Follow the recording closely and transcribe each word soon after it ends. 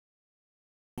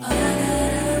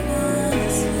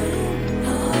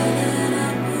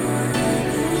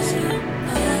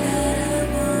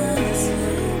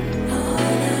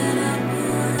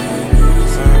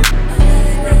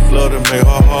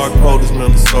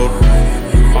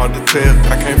Hard to tell,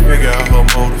 I can't figure out her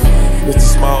motives. It's the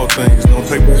small things, don't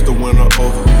take much to win her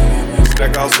over.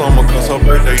 Stack out summer cause her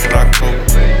birthday in October.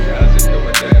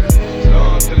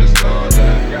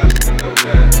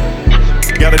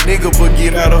 Got a nigga but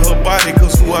get out of her body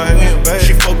cause who I am, babe.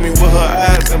 She fuck me with her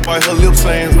eyes and bite her lips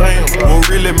saying damn. What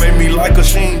really made me like her,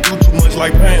 she ain't do too much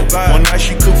like Pam. One night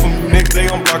she cooked for me, next day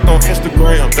I'm blocked on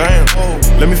Instagram. Damn,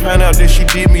 let me find out that she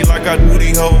did me like I do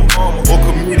these hoes. Or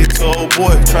committed to old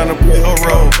boy, tryna play her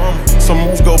role. Some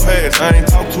months go past, I ain't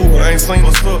talk to her, I ain't seen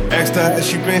what's up. Asked her how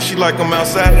she been, she like I'm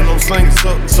outside and I'm singing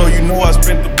stuff. So you know I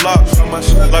spent the block,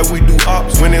 like we do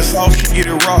ops. When it's off, she get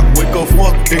it rock. Wake up,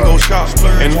 fuck, then go shop.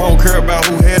 And I don't care about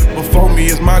who had it before me,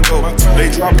 it's my goal.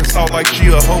 They dropping salt like she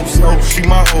a hoe, so she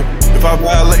my hoe. If I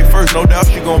violate first, no doubt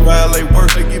she gon' violate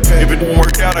worse. They get paid. If it don't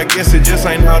work out, I guess it just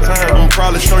ain't our time. I'ma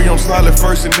probably show you I'm solid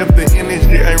first, and if the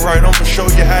energy ain't right, I'ma show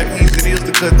you how easy it is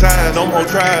to cut ties. No more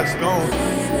tries, gone.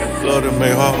 Love to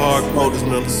make her heart cold as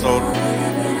Minnesota.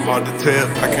 Hard to tell,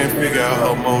 I can't figure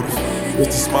out her motives. It's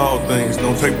the small things,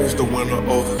 don't take much to win her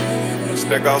over.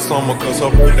 Stack out summer cause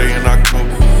her birthday in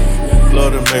October.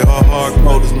 Love to make her heart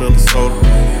cold as Minnesota.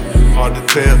 Hard to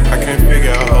tell, I can't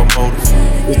figure out her motives.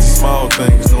 It's the small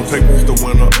things, don't take much to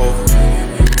win her over.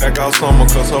 Stack out summer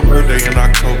cause her birthday in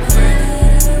October.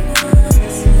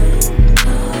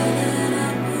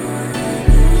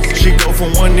 She go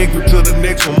from one nigga to the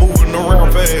next one, moving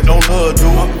around fast. Don't love,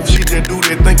 dude. She just do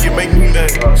that, think it make me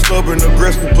mad. Stubborn,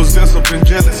 aggressive, possessive, and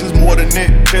jealous is more than that.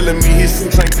 Telling me his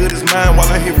sex ain't good as mine while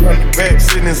I hit running back.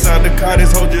 Sitting inside the car, this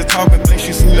hoe just talking, think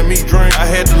she selling me drink. I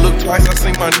had to look twice, I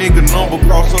seen my nigga number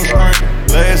cross her screen.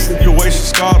 Last situation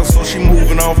scarred her, so she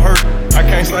moving off her. I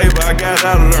can't save her, I got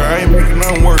out of there, I ain't making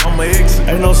nothing work. I'm an exit,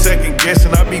 ain't no second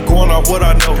guessing, I be going off what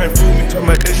I know. Can't fool me, tell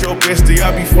me that's your bestie,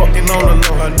 I be fucking on the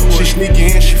low. I knew she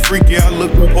sneaky and she freaky, I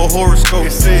looked up her horoscope.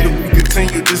 It said to be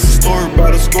continued, this is a story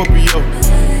about a Scorpyo.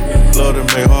 Love to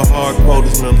make her heart cold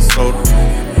as Minnesota.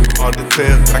 Hard to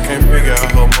tell, I can't figure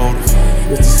out her motives.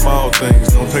 It's the small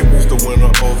things, don't take much to win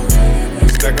her over.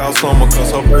 Stack out summer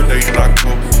cause her birthday in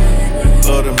October.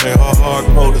 Love to make her heart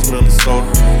cold as Minnesota.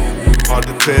 Hard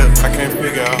to tell, I can't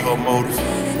figure out her motives.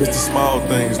 It's the small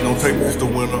things, don't take much to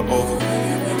win her over.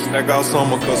 Stack out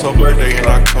summer cause her birthday in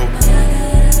October.